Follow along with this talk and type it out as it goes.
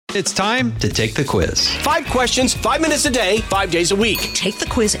It's time to take the quiz. 5 questions, 5 minutes a day, 5 days a week. Take the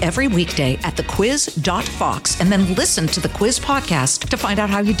quiz every weekday at thequiz.fox and then listen to the quiz podcast to find out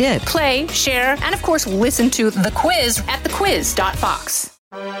how you did. Play, share, and of course, listen to the quiz at thequiz.fox.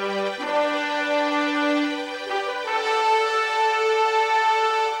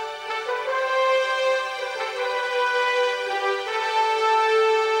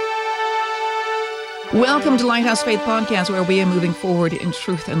 Welcome to Lighthouse Faith Podcast, where we are moving forward in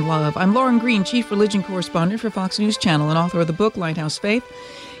truth and love. I'm Lauren Green, Chief Religion Correspondent for Fox News Channel and author of the book Lighthouse Faith.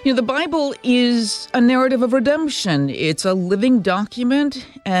 You know, the Bible is a narrative of redemption. It's a living document,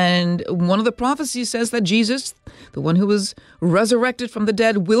 and one of the prophecies says that Jesus, the one who was resurrected from the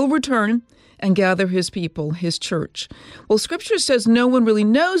dead, will return and gather his people, his church. Well, Scripture says no one really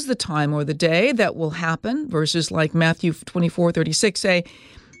knows the time or the day that will happen. Verses like Matthew 24:36 say,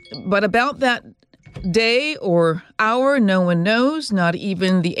 but about that day or hour no one knows, not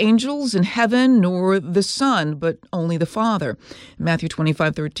even the angels in heaven nor the Son, but only the Father. Matthew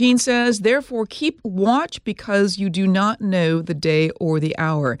 25:13 says, therefore keep watch because you do not know the day or the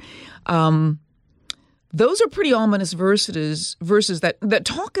hour. Those are pretty ominous verses that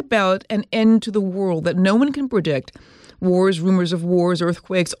talk about an end to the world that no one can predict. Wars, rumors of wars,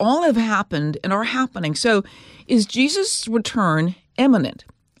 earthquakes, all have happened and are happening. So is Jesus' return imminent?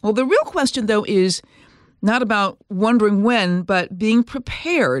 Well, the real question, though, is not about wondering when, but being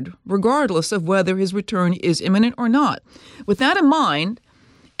prepared, regardless of whether his return is imminent or not. With that in mind,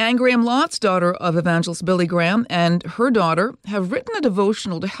 Anne Graham Lotz, daughter of evangelist Billy Graham, and her daughter have written a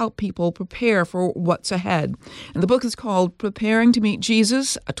devotional to help people prepare for what's ahead. And the book is called Preparing to Meet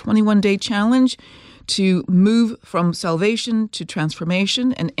Jesus, a 21-day challenge to move from salvation to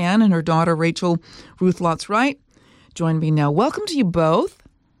transformation. And Anne and her daughter, Rachel Ruth Lotz Wright, join me now. Welcome to you both.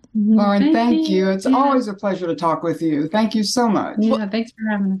 Lauren, thank you. It's always a pleasure to talk with you. Thank you so much. Yeah, thanks for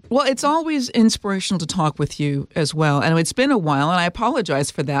having us. Well, it's always inspirational to talk with you as well. And it's been a while, and I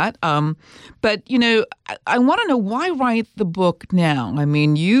apologize for that. But, you know, I want to know, why write the book now? I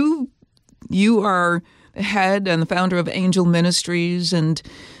mean, you are the head and the founder of Angel Ministries, and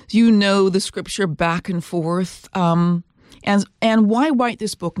you know the Scripture back and forth. And why write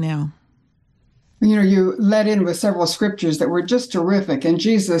this book now? You know, you led in with several scriptures that were just terrific. And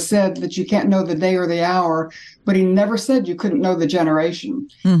Jesus said that you can't know the day or the hour, but he never said you couldn't know the generation.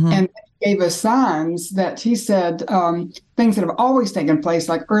 Mm-hmm. And he gave us signs that he said things that have always taken place,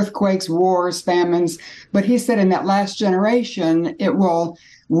 like earthquakes, wars, famines. But he said in that last generation, it will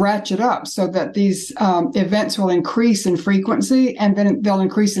ratchet up so that these events will increase in frequency, and then they'll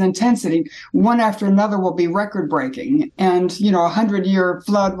increase in intensity. One after another will be record breaking. And, you know, 100-year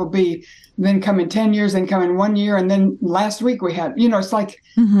flood will be then come in 10 years, then come in 1 year. And then last week we had, you know, it's like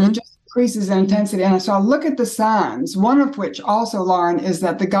it just increases in intensity. And so I look at the signs, one of which also, Lauren, is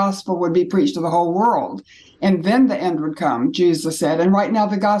that the gospel would be preached to the whole world. And then the end would come, Jesus said. And right now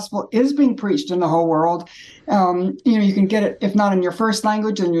the gospel is being preached in the whole world. You know, you can get it, if not in your first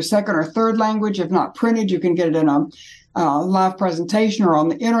language, in your second or third language. If not printed, you can get it in a live presentation or on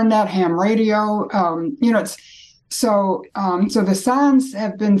the internet, ham radio. You know, it's so the signs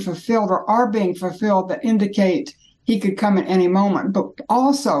have been fulfilled or are being fulfilled that indicate he could come at any moment. But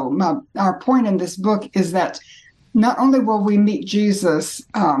also, our point in this book is that not only will we meet Jesus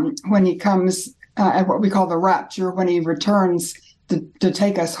when he comes at what we call the rapture, when he returns to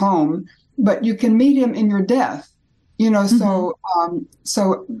take us home, but you can meet him in your death. You know,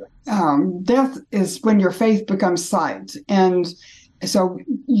 so death is when your faith becomes sight. And so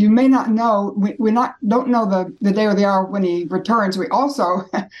you may not know, don't know the day or the hour when he returns. We also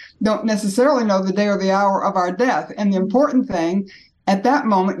don't necessarily know the day or the hour of our death. And the important thing, at that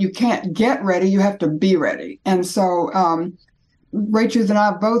moment, you can't get ready, you have to be ready. And so Rachel and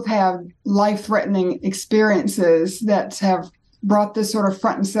I both have life-threatening experiences that have brought this sort of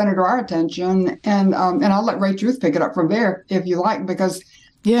front and center to our attention. And I'll let Rachel pick it up from there if you like, because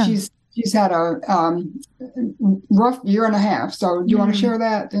she's had a rough year and a half. So do you want to share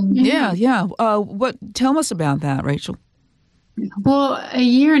that? Tell us about that, Rachel. Well, a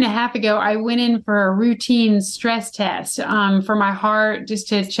year and a half ago, I went in for a routine stress test for my heart, just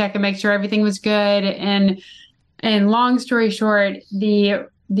to check and make sure everything was good. And long story short, the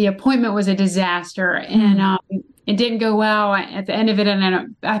appointment was a disaster, and it didn't go well at the end of it.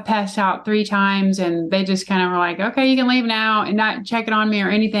 And I passed out 3 times, and they just kind of were like, okay, you can leave now, and not check it on me or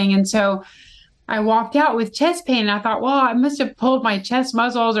anything. And so I walked out with chest pain, and I thought, well, I must have pulled my chest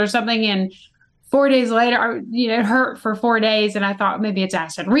muscles or something. And 4 days later, it hurt for 4 days. And I thought maybe it's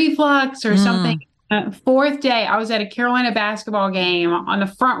acid reflux or something. 4th day, I was at a Carolina basketball game on the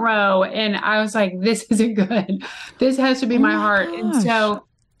front row, and I was like, this isn't good. This has to be my heart. Gosh. And so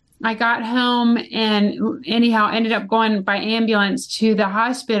I got home and anyhow ended up going by ambulance to the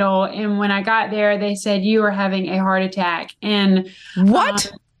hospital. And when I got there, they said, you were having a heart attack. And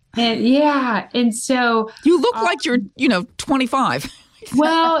what? And so you look like you're, 25.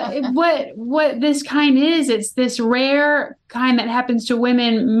 Well, what this kind is, it's this rare kind that happens to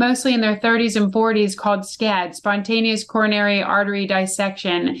women mostly in their 30s and 40s called SCAD, spontaneous coronary artery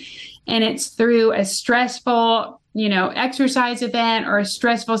dissection. And it's through a stressful, exercise event or a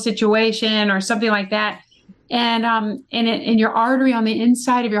stressful situation or something like that. And your artery on the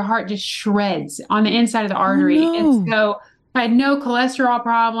inside of your heart just shreds on the inside of the artery. Oh, no. And so I had no cholesterol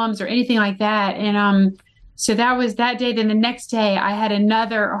problems or anything like that. And so that was that day. Then the next day I had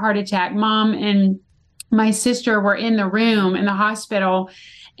another heart attack. Mom and my sister were in the room in the hospital.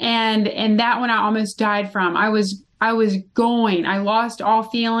 And that one I almost died from. I was going. I lost all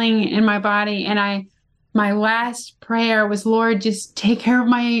feeling in my body. And my last prayer was, Lord, just take care of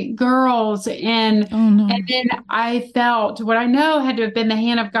my girls. And then I felt what I know had to have been the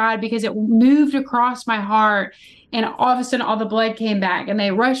hand of God, because it moved across my heart. And all of a sudden, all the blood came back, and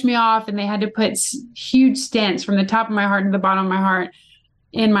they rushed me off, and they had to put huge stents from the top of my heart to the bottom of my heart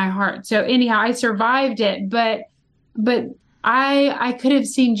in my heart. So anyhow, I survived it, but I could have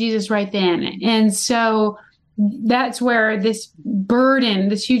seen Jesus right then. And so that's where this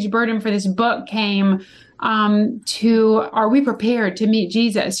huge burden for this book came to, are we prepared to meet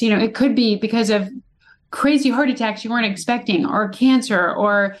Jesus? It could be because of crazy heart attacks you weren't expecting, or cancer,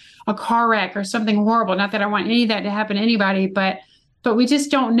 or a car wreck, or something horrible. Not that I want any of that to happen to anybody, but we just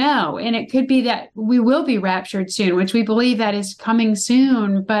don't know. And it could be that we will be raptured soon, which we believe that is coming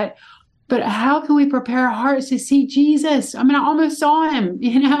soon. But how can we prepare our hearts to see Jesus? I mean, I almost saw him,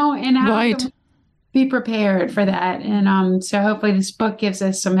 and how can we be prepared for that? And so hopefully this book gives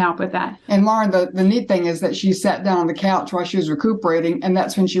us some help with that. And Lauren, the neat thing is that she sat down on the couch while she was recuperating, and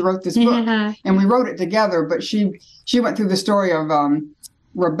that's when she wrote this book. And we wrote it together, but she went through the story of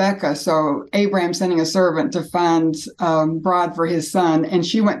Rebecca. So Abraham sending a servant to find bride for his son, and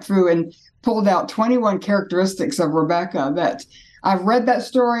she went through and pulled out 21 characteristics of Rebecca that I've read that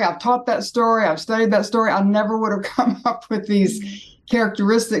story, I've taught that story, I've studied that story. I never would have come up with these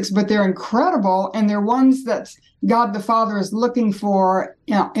characteristics, but they're incredible, and they're ones that God the Father is looking for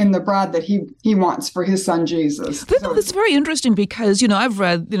in the bride that he wants for his son Jesus. It's very interesting because, I've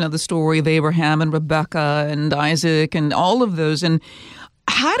read, the story of Abraham and Rebecca and Isaac and all of those. And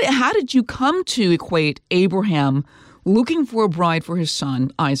how did you come to equate Abraham looking for a bride for his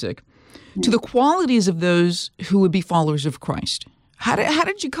son, Isaac, to the qualities of those who would be followers of Christ? How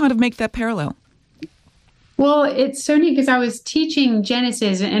did you kind of make that parallel? Well, it's so neat because I was teaching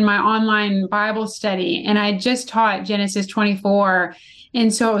Genesis in my online Bible study, and I just taught Genesis 24.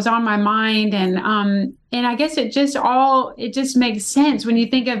 And so it was on my mind. And I guess it just makes sense when you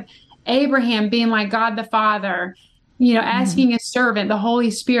think of Abraham being like God the Father, asking a servant, the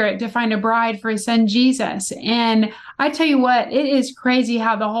Holy Spirit, to find a bride for his son Jesus. And I tell you what, it is crazy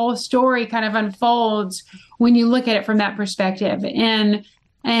how the whole story kind of unfolds when you look at it from that perspective.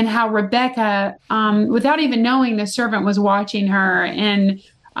 And how Rebecca, without even knowing, the servant was watching her and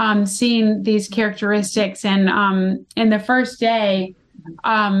seeing these characteristics. And the first day,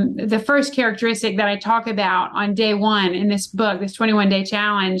 the first characteristic that I talk about on day one in this book, this 21-day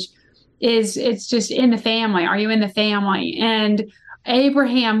challenge, is it's just in the family. Are you in the family? And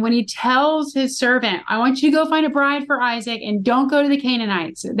Abraham, when he tells his servant, I want you to go find a bride for Isaac, and don't go to the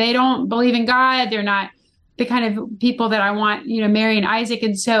Canaanites. They don't believe in God. They're not the kind of people that I want, marrying Isaac.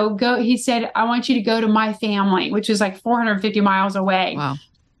 And so he said, I want you to go to my family, which is like 450 miles away. Wow.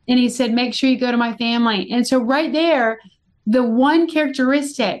 And he said, make sure you go to my family. And so right there, the one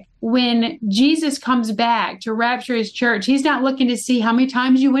characteristic when Jesus comes back to rapture his church, he's not looking to see how many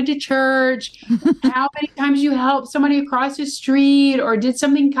times you went to church, how many times you helped somebody across the street or did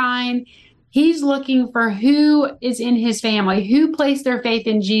something kind. He's looking for who is in his family, who placed their faith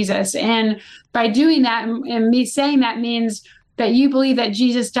in Jesus. And by doing that, and me saying that means that you believe that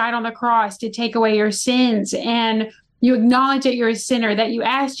Jesus died on the cross to take away your sins, and you acknowledge that you're a sinner, that you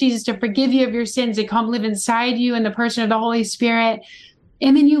ask Jesus to forgive you of your sins and come live inside you in the person of the Holy Spirit.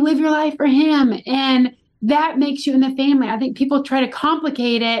 And then you live your life for him. And that makes you in the family. I think people try to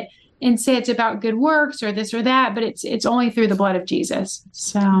complicate it and say it's about good works or this or that, but it's only through the blood of Jesus.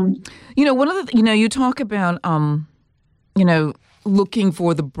 So, one of the, you talk about, looking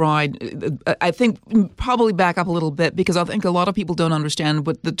for the bride. I think probably back up a little bit, because I think a lot of people don't understand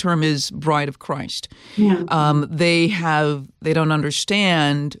what the term is, bride of Christ. Yeah. They don't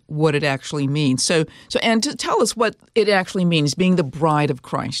understand what it actually means. So, and to tell us what it actually means, being the bride of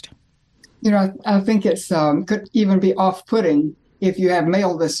Christ. I think it's could even be off-putting if you have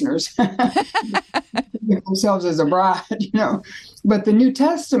male listeners, themselves as a bride, But the New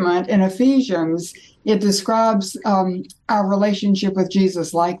Testament in Ephesians, it describes our relationship with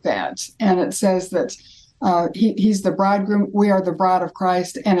Jesus like that. And it says that he's the bridegroom, we are the bride of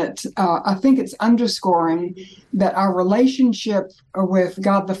Christ. And I think it's underscoring that our relationship with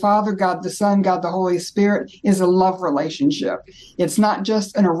God the Father, God the Son, God the Holy Spirit is a love relationship. It's not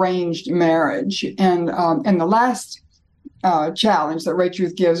just an arranged marriage. And the last challenge that Ray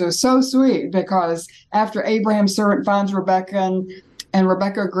Truth gives was so sweet, because after Abraham's servant finds Rebecca and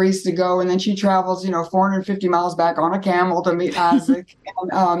Rebecca agrees to go, and then she travels, 450 miles back on a camel to meet Isaac.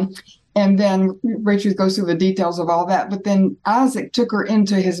 And then Ray Truth goes through the details of all that. But then Isaac took her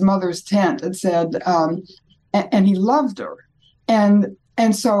into his mother's tent and said, and he loved her. And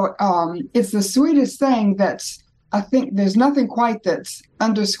so it's the sweetest thing I think there's nothing quite that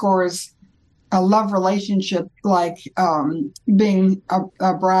underscores a love relationship like being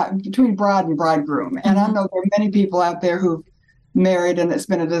a bride, between bride and bridegroom. And I know there are many people out there who've married and it's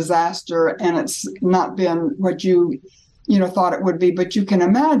been a disaster and it's not been what you thought it would be, but you can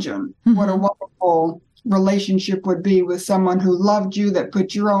imagine what a wonderful relationship would be with someone who loved you, that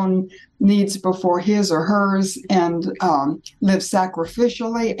put your own needs before his or hers, and lived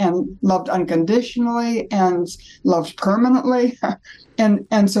sacrificially and loved unconditionally and loved permanently.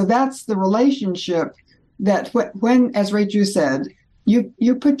 And so that's the relationship that when, as Rachel said,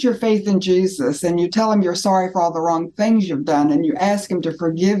 you put your faith in Jesus and you tell him you're sorry for all the wrong things you've done, and you ask him to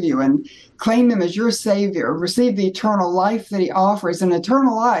forgive you and claim him as your Savior, receive the eternal life that he offers. And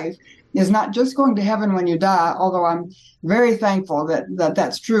eternal life is not just going to heaven when you die, although I'm very thankful that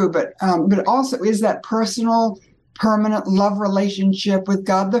that's true, but also is that personal, permanent love relationship with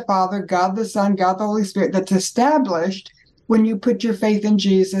God the Father, God the Son, God the Holy Spirit, that's established when you put your faith in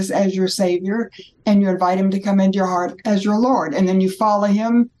Jesus as your Savior and you invite him to come into your heart as your Lord. And then you follow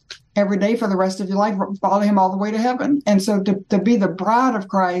him every day for the rest of your life, follow him all the way to heaven. And so to be the bride of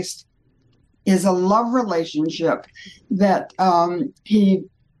Christ is a love relationship that he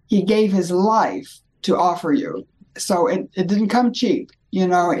gave his life to offer you. So it didn't come cheap.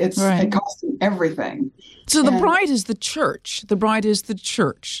 It cost him everything. So the bride is the church. The bride is the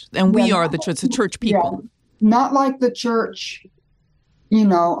church. And we are the church, people. Yeah. Not like the church,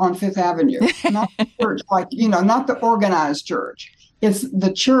 on Fifth Avenue. Not the church not the organized church. It's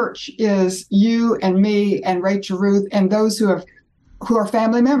the church is you and me and Rachel Ruth and those who are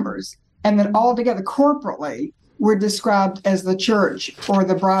family members. And then all together corporately, we're described as the church or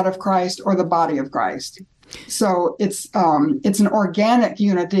the bride of Christ or the body of Christ. So it's an organic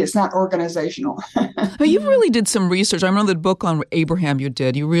unity. It's not organizational. Now, you really did some research. I remember the book on Abraham you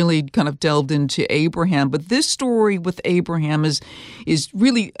did. You really kind of delved into Abraham. But this story with Abraham is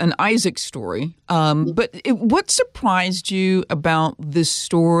really an Isaac story. What surprised you about this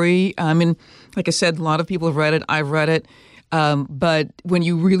story? I mean, like I said, a lot of people have read it. I've read it. But when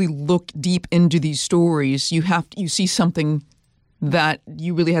you really look deep into these stories, you see something that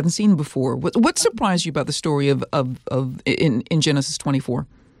you really hadn't seen before. What surprised you about the story of in Genesis 24?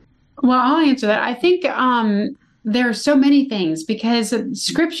 Well, I'll answer that. I think there are so many things, because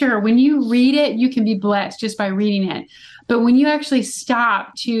Scripture, when you read it, you can be blessed just by reading it. But when you actually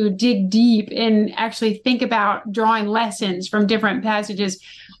stop to dig deep and actually think about drawing lessons from different passages,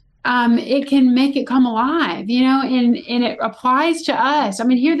 it can make it come alive, and it applies to us. I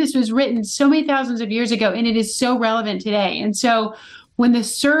mean, here this was written so many thousands of years ago, and it is so relevant today. And so when the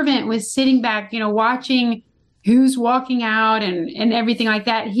servant was sitting back, watching who's walking out and everything like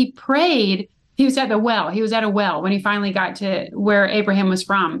that, he prayed. He was at a well when he finally got to where Abraham was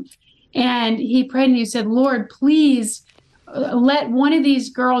from. And he prayed and he said, Lord, please let one of these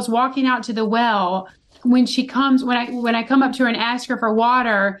girls walking out to the well, when she comes, when I come up to her and ask her for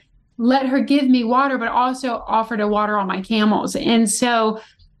water, let her give me water, but also offer to water all my camels. And so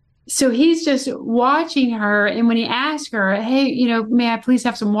he's just watching her. And when he asked her, hey, may I please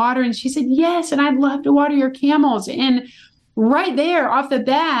have some water? And she said, yes, and I'd love to water your camels. And right there off the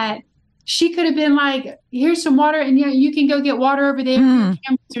bat, she could have been like, here's some water, and you can go get water over there.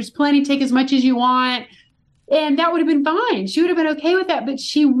 There's plenty, take as much as you want. And that would have been fine. She would have been okay with that. But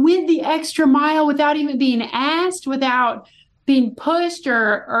she went the extra mile without even being asked, without being pushed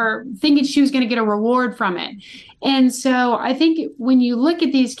or thinking she was going to get a reward from it. And so I think when you look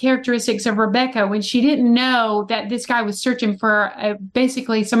at these characteristics of Rebecca, when she didn't know that this guy was searching for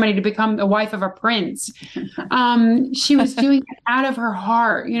basically somebody to become the wife of a prince, she was doing it out of her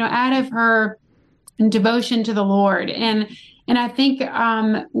heart, out of her devotion to the Lord. And I think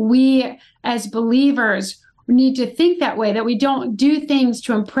we as believers, need to think that way, that we don't do things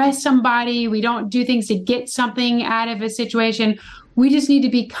to impress somebody. We don't do things to get something out of a situation. We just need to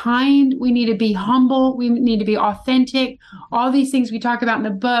be kind. We need to be humble. We need to be authentic. All these things we talk about in the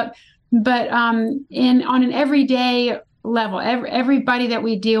book, but on an everyday level, everybody that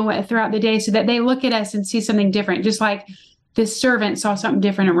we deal with throughout the day, so that they look at us and see something different, just like this servant saw something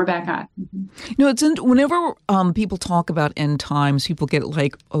different in Rebecca. It's whenever people talk about end times, people get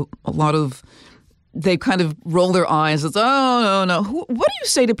like a lot of, they kind of roll their eyes. It's, oh, no. What do you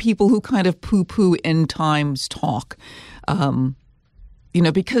say to people who kind of poo-poo end times talk?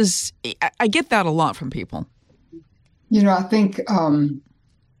 Because I get that a lot from people. I think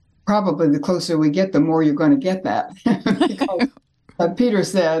probably the closer we get, the more you're going to get that. Because Peter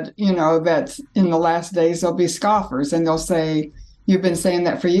said, that in the last days there'll be scoffers, and they'll say, you've been saying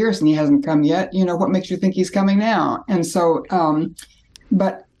that for years and he hasn't come yet. What makes you think he's coming now? And so,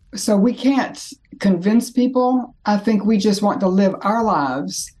 so we can't convince people. I think we just want to live our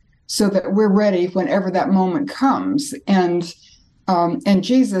lives so that we're ready whenever that moment comes. And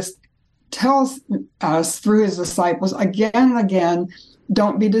Jesus tells us through his disciples again and again,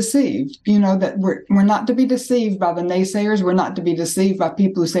 don't be deceived. That we're not to be deceived by the naysayers. We're not to be deceived by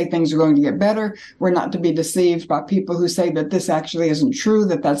people who say things are going to get better. We're not to be deceived by people who say that this actually isn't true,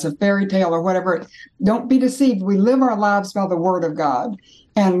 that that's a fairy tale or whatever. Don't be deceived. We live our lives by the word of God.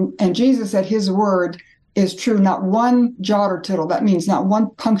 And Jesus said his word is true. Not one jot or tittle, that means not one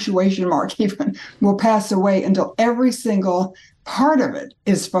punctuation mark even, will pass away until every single part of it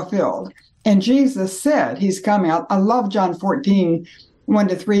is fulfilled. And Jesus said he's coming. I love John 14,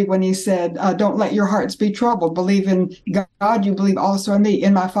 1-3, when he said, don't let your hearts be troubled. Believe in God, you believe also in me.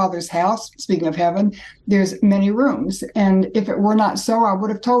 In my Father's house, speaking of heaven, there's many rooms. And if it were not so, I would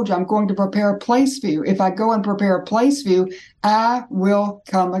have told you, I'm going to prepare a place for you. If I go and prepare a place for you, I will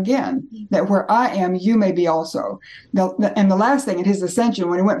come again, that where I am, you may be also. And the last thing, in his ascension,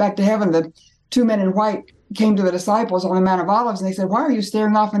 when he went back to heaven, the two men in white came to the disciples on the Mount of Olives, and they said, why are you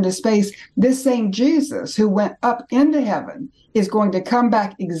staring off into space? This same Jesus who went up into heaven is going to come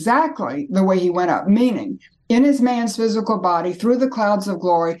back exactly the way he went up, meaning in his man's physical body, through the clouds of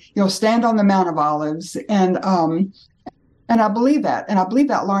glory, he'll stand on the Mount of Olives. And I believe that. And I believe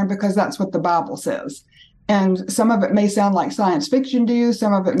that, Lauren, because that's what the Bible says. And some of it may sound like science fiction to you.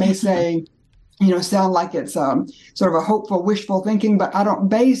 Some of it may say, sound like it's sort of a hopeful, wishful thinking, but I don't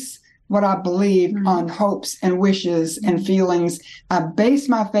base what I believe on hopes and wishes and feelings. I base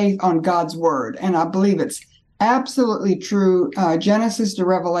my faith on God's word, and I believe it's absolutely true, Genesis to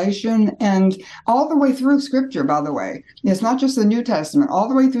Revelation, and all the way through Scripture, by the way. It's not just the New Testament. All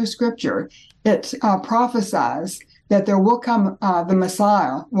the way through Scripture, it prophesies that there will come, the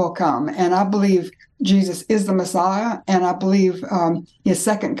Messiah will come, and I believe Jesus is the Messiah, and I believe his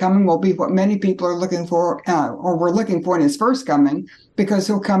second coming will be what many people are looking for, or were looking for in his first coming, because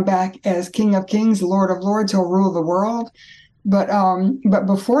he'll come back as King of Kings, Lord of Lords. He'll rule the world. But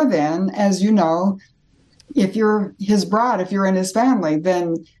before then, as you know, if you're his bride, if you're in his family,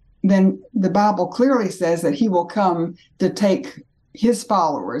 then the Bible clearly says that he will come to take his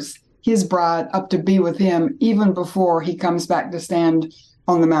followers, his bride, up to be with him even before he comes back to stand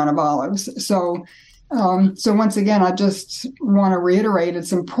on the Mount of Olives. So once again, I just want to reiterate,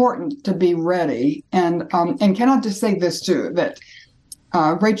 it's important to be ready. And can I just say this too, that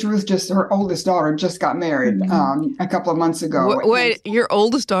Rachel Ruth, her oldest daughter, just got married a couple of months ago. Wait, your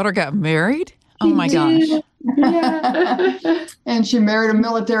oldest daughter got married? Oh my gosh. Yeah. And she married a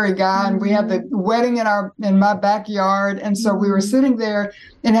military guy, and we had the wedding in my backyard. And so we were sitting there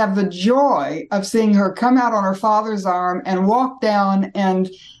and have the joy of seeing her come out on her father's arm and walk down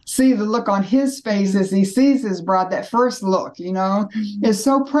and see the look on his face as he sees his bride. That first look, is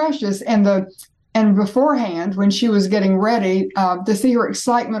so precious. And beforehand, when she was getting ready, to see her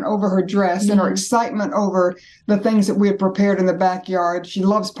excitement over her dress and her excitement over the things that we had prepared in the backyard. She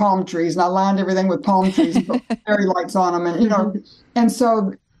loves palm trees, and I lined everything with palm trees and put fairy lights on them. And, and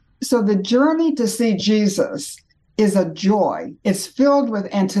so the journey to see Jesus is a joy. It's filled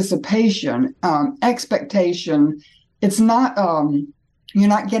with anticipation, expectation. It's not, you're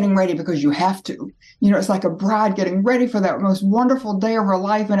not getting ready because you have to. It's like a bride getting ready for that most wonderful day of her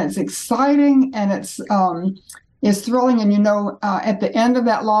life, and it's exciting and it's thrilling. And at the end of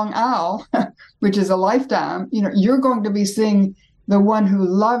that long aisle, which is a lifetime, you're going to be seeing the one who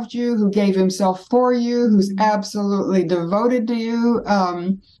loved you, who gave himself for you, who's absolutely devoted to you,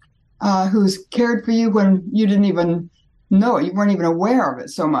 who's cared for you when you didn't even know it. You weren't even aware of it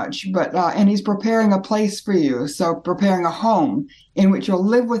so much. But and he's preparing a place for you, so preparing a home in which you'll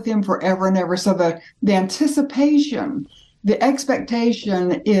live with him forever and ever. So the anticipation, the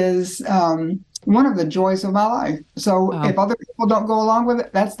expectation is one of the joys of my life. So if other people don't go along with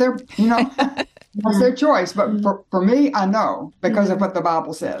it, that's their, that's their choice. But for me, I know because of what the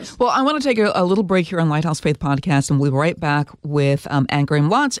Bible says. Well, I want to take a little break here on Lighthouse Faith Podcast, and we'll be right back with Anne Graham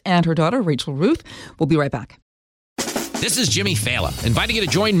Lotz and her daughter, Rachel Ruth. We'll be right back. This is Jimmy Fallon, inviting you to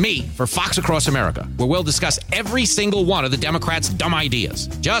join me for Fox Across America, where we'll discuss every single one of the Democrats' dumb ideas.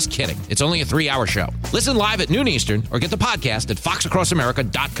 Just kidding. It's only a 3-hour show. Listen live at noon Eastern or get the podcast at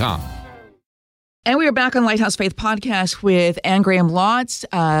foxacrossamerica.com. And we are back on Lighthouse Faith Podcast with Anne Graham Lotz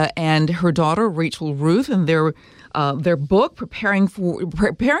and her daughter, Rachel Ruth, and their book, Preparing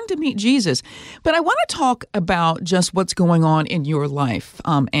to Meet Jesus. But I want to talk about just what's going on in your life,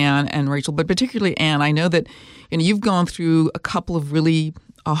 Anne and Rachel, but particularly Anne. I know that you've gone through a couple of really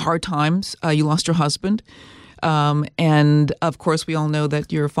hard times. You lost your husband. And, of course, we all know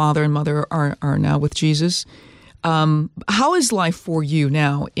that your father and mother are now with Jesus. How is life for you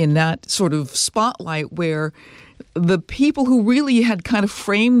now in that sort of spotlight where the people who really had kind of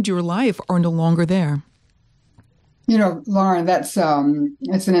framed your life are no longer there? Lauren, that's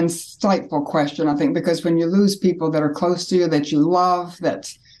it's an insightful question, I think, because when you lose people that are close to you, that you love,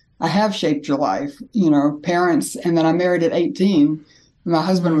 that have shaped your life, parents, and then I married at 18. My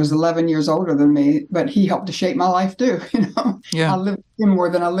husband was 11 years older than me, but he helped to shape my life too. Yeah. I lived with him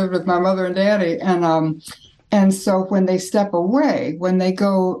more than I lived with my mother and daddy. And so when they step away, when they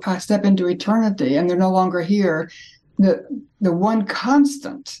go step into eternity and they're no longer here, the one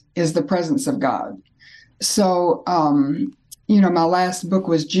constant is the presence of God. So, my last book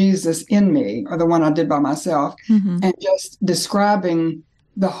was Jesus in Me, or the one I did by myself, and just describing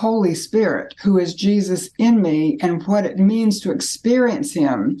the Holy Spirit, who is Jesus in me, and what it means to experience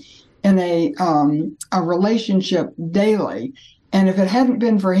him in a relationship daily. And if it hadn't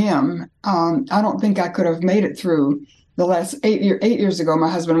been for him, I don't think I could have made it through the last 8 years ago. My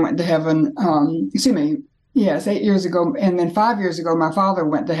husband went to heaven. 8 years ago. And then 5 years ago, my father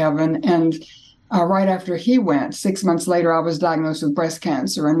went to heaven. And right after he went, 6 months later, I was diagnosed with breast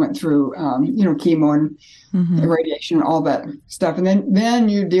cancer and went through, chemo and radiation and all that stuff. And then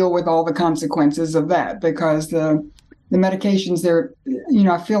you deal with all the consequences of that, because the medications there,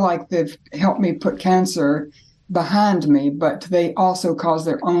 I feel like they've helped me put cancer behind me, but they also cause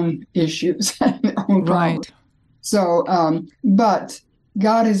their own issues and their own problems. Right. So, but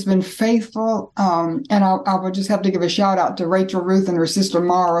God has been faithful, and I would just have to give a shout out to Rachel Ruth and her sister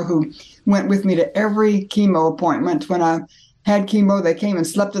Mara, who went with me to every chemo appointment. When I had chemo, they came and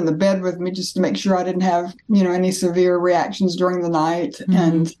slept in the bed with me just to make sure I didn't have, any severe reactions during the night.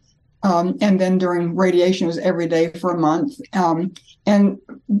 And then during radiation, it was every day for a month.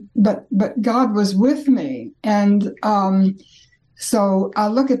 But God was with me. And so I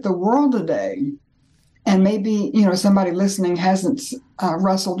look at the world today, and maybe, somebody listening hasn't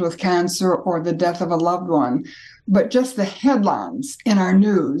wrestled with cancer or the death of a loved one, but just the headlines in our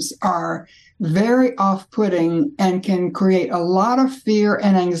news are very off-putting and can create a lot of fear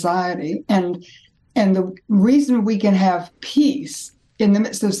and anxiety. And the reason we can have peace in the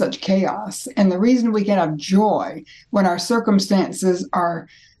midst of such chaos, and the reason we can have joy when our circumstances are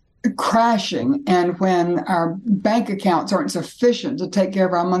crashing and when our bank accounts aren't sufficient to take care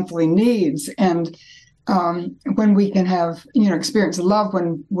of our monthly needs, and when we can have, experience love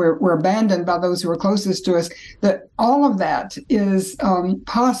when we're abandoned by those who are closest to us, that all of that is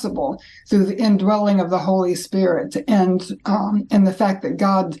possible through the indwelling of the Holy Spirit, and the fact that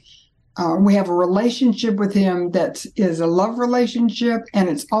God, we have a relationship with him that is a love relationship, and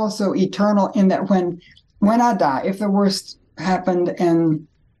it's also eternal, in that when I die, if the worst happened and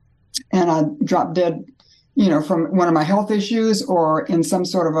I drop dead, from one of my health issues or in some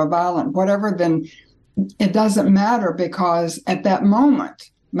sort of a violent whatever, then it doesn't matter, because at that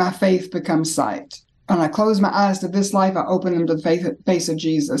moment, my faith becomes sight. When I close my eyes to this life, I open them to the face of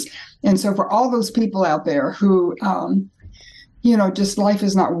Jesus. And so for all those people out there who, just life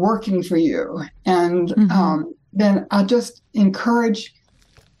is not working for you, and then I just encourage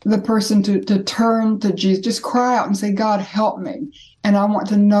the person to turn to Jesus, just cry out and say, God, help me. And I want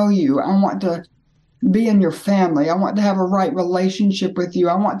to know you. I want to be in your family. I want to have a right relationship with you.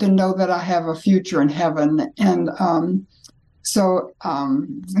 I want to know that I have a future in heaven. And so,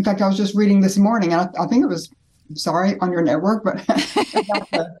 in fact, I was just reading this morning, and I think it was, on your network, but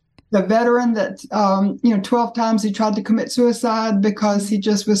about the veteran that, 12 times he tried to commit suicide because he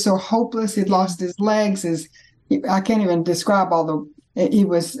just was so hopeless. He'd lost his legs. I can't even describe he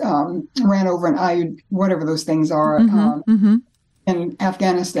was ran over an IU, whatever those things are, in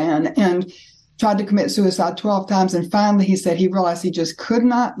Afghanistan, and tried to commit suicide 12 times. And finally, he said he realized he just could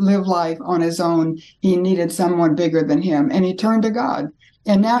not live life on his own. He needed someone bigger than him. And he turned to God.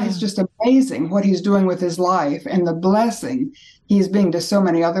 And now he's just amazing what he's doing with his life and the blessing he's being to so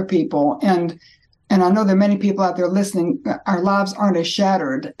many other people. And I know there are many people out there listening. Our lives aren't as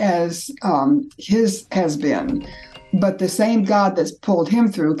shattered as his has been, but the same God that's pulled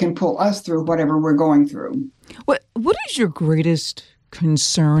him through can pull us through whatever we're going through. What is your greatest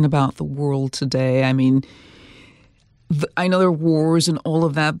concern about the world today? I mean, I know there are wars and all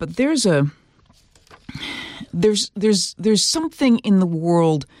of that, but there's something in the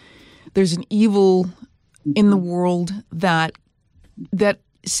world. There's an evil in the world that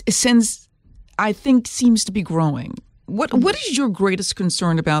I think seems to be growing. What is your greatest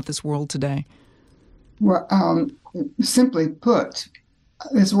concern about this world today? Well, simply put,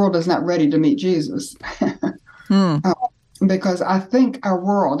 this world is not ready to meet Jesus. Because I think our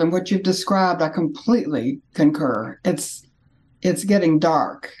world and what you've described, I completely concur. It's getting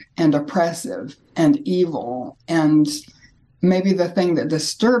dark and oppressive and evil. And maybe the thing that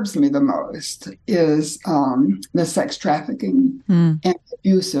disturbs me the most is the sex trafficking and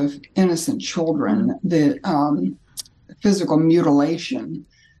abuse of innocent children, the physical mutilation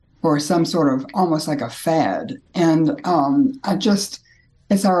for some sort of almost like a fad. And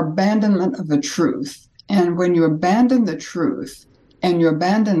it's our abandonment of the truth. And when you abandon the truth and you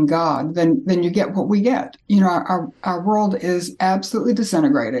abandon God, then you get what we get. You know, our world is absolutely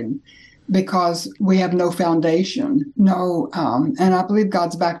disintegrating because we have no foundation, and I believe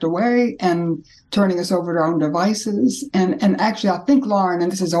God's backed away and turning us over to our own devices. And actually, I think, Lauren, and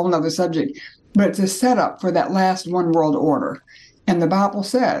this is a whole other subject, but it's a setup for that last one world order. And the Bible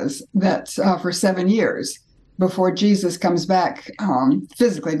says that for 7 years, before Jesus comes back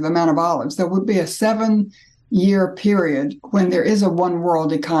physically to the Mount of Olives, there would be a 7-year period when there is a one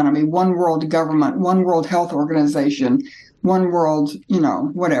world economy, one world government, one world health organization, one world,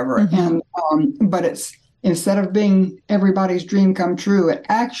 whatever. And but it's, instead of being everybody's dream come true, it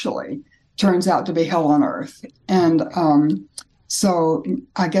actually turns out to be hell on earth. And so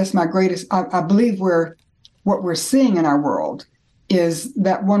I guess I believe what we're seeing in our world is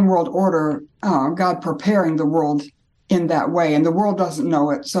that one world order, God preparing the world in that way. And the world doesn't know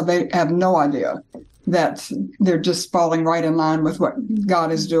it, so they have no idea that they're just falling right in line with what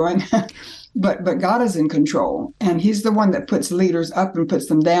God is doing. But God is in control, and he's the one that puts leaders up and puts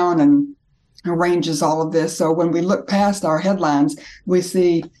them down and arranges all of this. So when we look past our headlines, we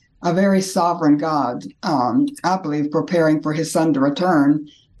see a very sovereign God, I believe, preparing for his son to return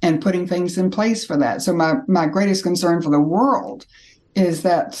and putting things in place for that. So my greatest concern for the world is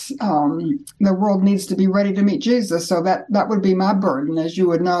that the world needs to be ready to meet Jesus. So that would be my burden, as you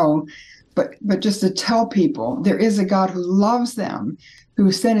would know. But just to tell people there is a God who loves them,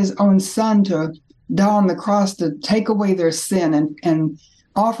 who sent his own son to die on the cross to take away their sin and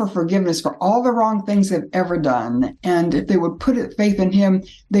offer forgiveness for all the wrong things they've ever done. And if they would put faith in him,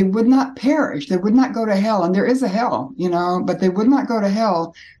 they would not perish. They would not go to hell. And there is a hell, but they would not go to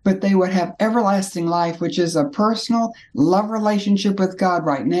hell, but they would have everlasting life, which is a personal love relationship with God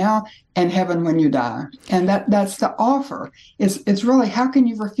right now and heaven when you die. And that's the offer. It's really, how can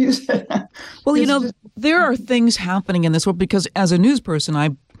you refuse it? Well, there are things happening in this world, because as a news person,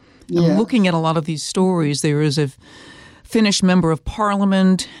 I'm looking at a lot of these stories. There is a Finnish member of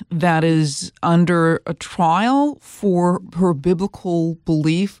parliament that is under a trial for her biblical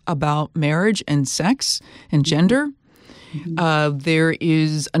belief about marriage and sex and gender. There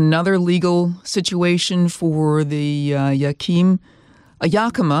is another legal situation for the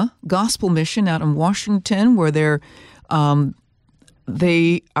Yakima Gospel Mission out in Washington, where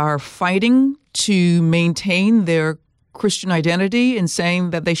they are fighting to maintain their Christian identity and saying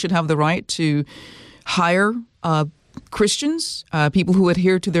that they should have the right to hire Christians, people who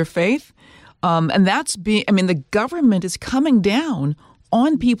adhere to their faith. And the government is coming down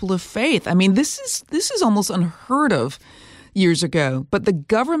on people of faith. I mean, this is almost unheard of years ago. But the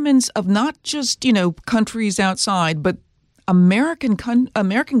governments of not just, countries outside, but American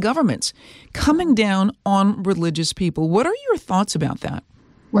governments coming down on religious people. What are your thoughts about that?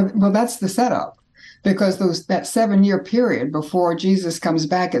 Well, that's the setup. Because that 7-year period before Jesus comes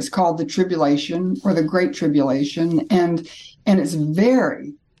back, it's called the tribulation or the Great Tribulation, and it's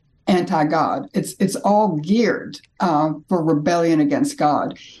very anti-God. It's all geared for rebellion against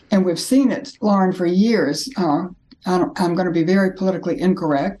God, and we've seen it, Lauren, for years. I'm going to be very politically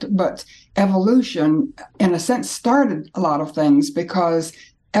incorrect, but evolution, in a sense, started a lot of things, because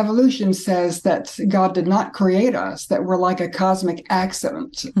evolution says that God did not create us, that we're like a cosmic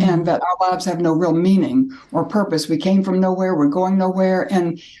accident, and that our lives have no real meaning or purpose. We came from nowhere, we're going nowhere.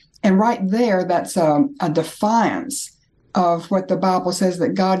 And right there, that's a defiance of what the Bible says,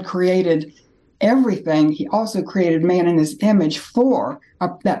 that God created everything, he also created man in his image for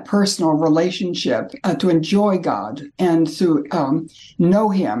that personal relationship, to enjoy God and to know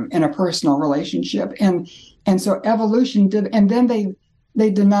him in a personal relationship. And so evolution did, and then they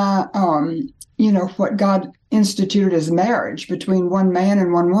deny, what God instituted as marriage between one man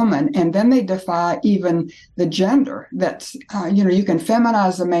and one woman. And then they defy even the gender. That's, you can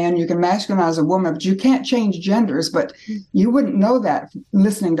feminize a man, you can masculinize a woman, but you can't change genders. But you wouldn't know that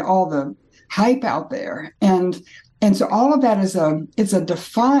listening to all the hype out there. And so all of that it's a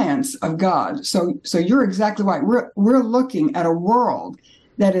defiance of God. So you're exactly right. We're looking at a world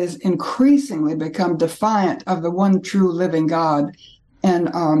that is increasingly become defiant of the one true living God. And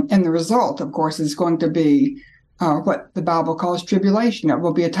the result, of course, is going to be what the Bible calls tribulation. It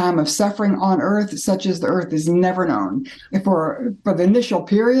will be a time of suffering on earth, such as the earth has never known. For the initial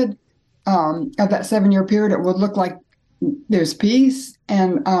period of that 7-year period, it would look like there's peace,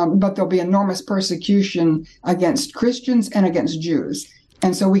 but there'll be enormous persecution against Christians and against Jews.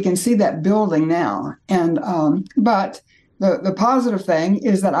 And so we can see that building now. And but the positive thing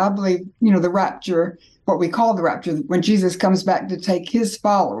is that I believe, the rapture, what we call the rapture, when Jesus comes back to take his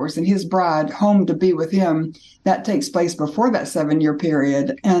followers and his bride home to be with him, that takes place before that 7-year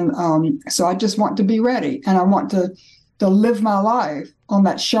period. And so I just want to be ready, and I want to live my life on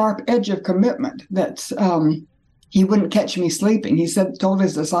that sharp edge of commitment. That's he wouldn't catch me sleeping. He told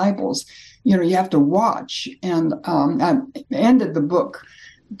his disciples, you have to watch. And I ended the book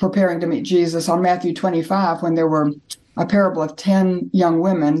preparing to meet Jesus on Matthew 25, when there were a parable of 10 young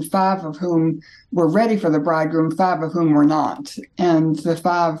women, 5 of whom were ready for the bridegroom, 5 of whom were not. And the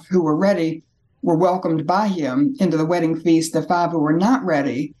 5 who were ready were welcomed by him into the wedding feast. The 5 who were not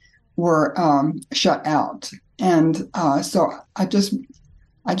ready were shut out. And so I just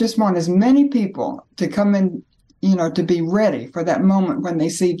want as many people to come in, to be ready for that moment when they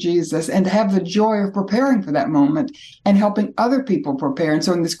see Jesus, and to have the joy of preparing for that moment and helping other people prepare. And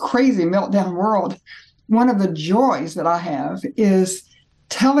so in this crazy meltdown world, one of the joys that I have is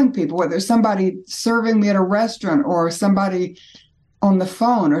telling people, whether it's somebody serving me at a restaurant or somebody on the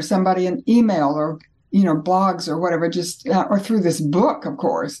phone or somebody in email or, blogs or whatever, just or through this book, of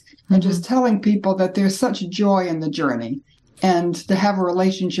course, and just telling people that there's such joy in the journey. And to have a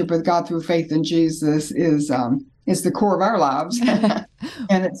relationship with God through faith in Jesus is the core of our lives.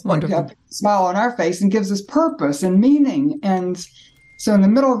 And it's wonderful. What puts a smile on our face and gives us purpose and meaning. And so in the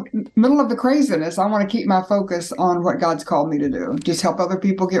middle of the craziness, I want to keep my focus on what God's called me to do. Just help other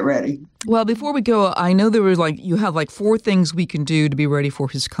people get ready. Well, before we go, I know there was you have 4 things we can do to be ready for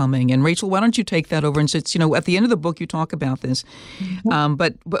his coming. And Rachel, why don't you take that over? And since, at the end of the book, you talk about this.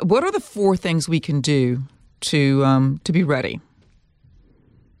 But what are the 4 things we can do to be ready?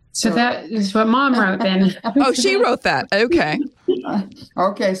 So that is what Mom wrote then. Oh, she wrote that. Okay.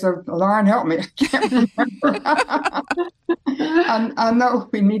 Okay, so Lauren, help me. I can't remember. I know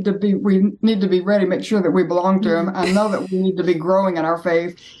we need to be ready, make sure that we belong to him. I know that we need to be growing in our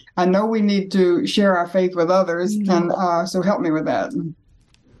faith. I know we need to share our faith with others. And so help me with that.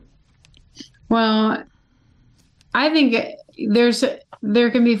 Well, I think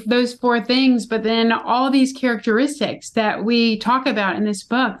there can be those 4 things, but then all these characteristics that we talk about in this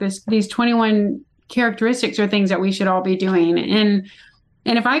book, these 21 characteristics are things that we should all be doing. And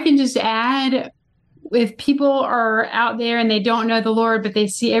if I can just add, if people are out there and they don't know the Lord, but they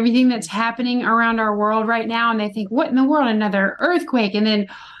see everything that's happening around our world right now, and they think, what in the world, another earthquake? And then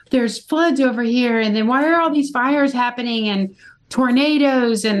there's floods over here. And then why are all these fires happening, and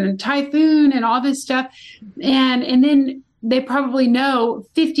tornadoes and typhoon and all this stuff? And then they probably know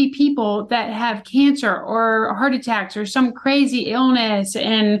 50 people that have cancer or heart attacks or some crazy illness.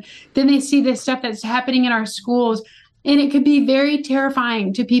 And then they see this stuff that's happening in our schools. And it could be very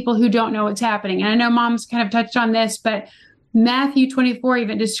terrifying to people who don't know what's happening. And I know Mom's kind of touched on this, but Matthew 24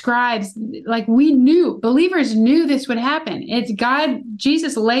 even describes, believers knew this would happen. It's God,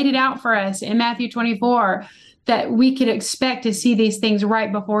 Jesus laid it out for us in Matthew 24 that we could expect to see these things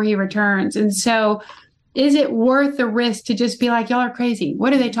right before he returns. And so is it worth the risk to just be like, y'all are crazy?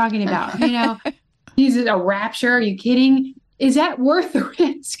 What are they talking about? Is it a rapture? Are you kidding? Is that worth the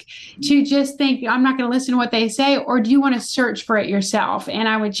risk to just think, I'm not going to listen to what they say? Or do you want to search for it yourself? And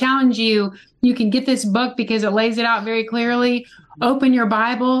I would challenge you can get this book because it lays it out very clearly. Open your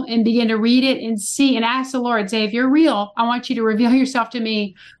Bible and begin to read it and see and ask the Lord, say, if you're real, I want you to reveal yourself to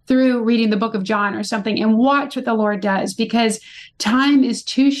me through reading the book of John or something, and watch what the Lord does, because time is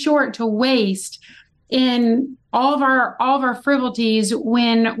too short to waste in all of our frivolities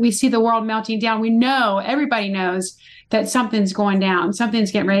when we see the world melting down. We know, everybody knows, that something's going down,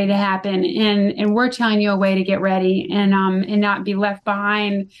 something's getting ready to happen, and we're telling you a way to get ready and not be left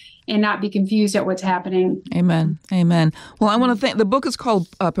behind and not be confused at what's happening. Amen. Amen. Well, I want to thank, the book is called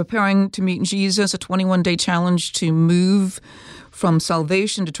Preparing to Meet Jesus, a 21-day challenge to move from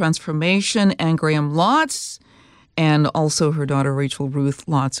salvation to transformation, and Graham Lotz, and also her daughter, Rachel Ruth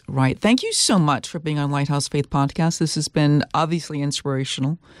Lotz Wright. Thank you so much for being on Lighthouse Faith Podcast. This has been obviously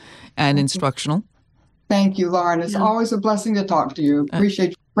inspirational and instructional. Thank you, Lauren. It's always a blessing to talk to you. Appreciate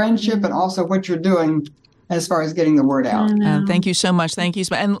your friendship and also what you're doing as far as getting the word out. Thank you so much. Thank you.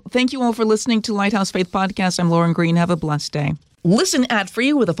 And thank you all for listening to Lighthouse Faith Podcast. I'm Lauren Green. Have a blessed day. Listen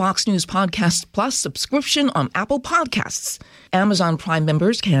ad-free with a Fox News Podcast Plus subscription on Apple Podcasts. Amazon Prime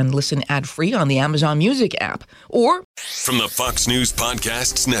members can listen ad-free on the Amazon Music app. Or from the Fox News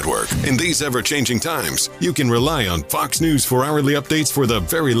Podcasts Network. In these ever-changing times, you can rely on Fox News for hourly updates for the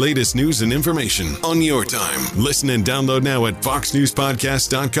very latest news and information on your time. Listen and download now at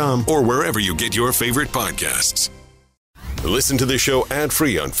foxnewspodcast.com or wherever you get your favorite podcasts. Listen to the show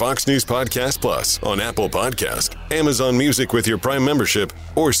ad-free on Fox News Podcast Plus, on Apple Podcast, Amazon Music with your Prime membership,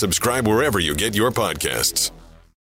 or subscribe wherever you get your podcasts.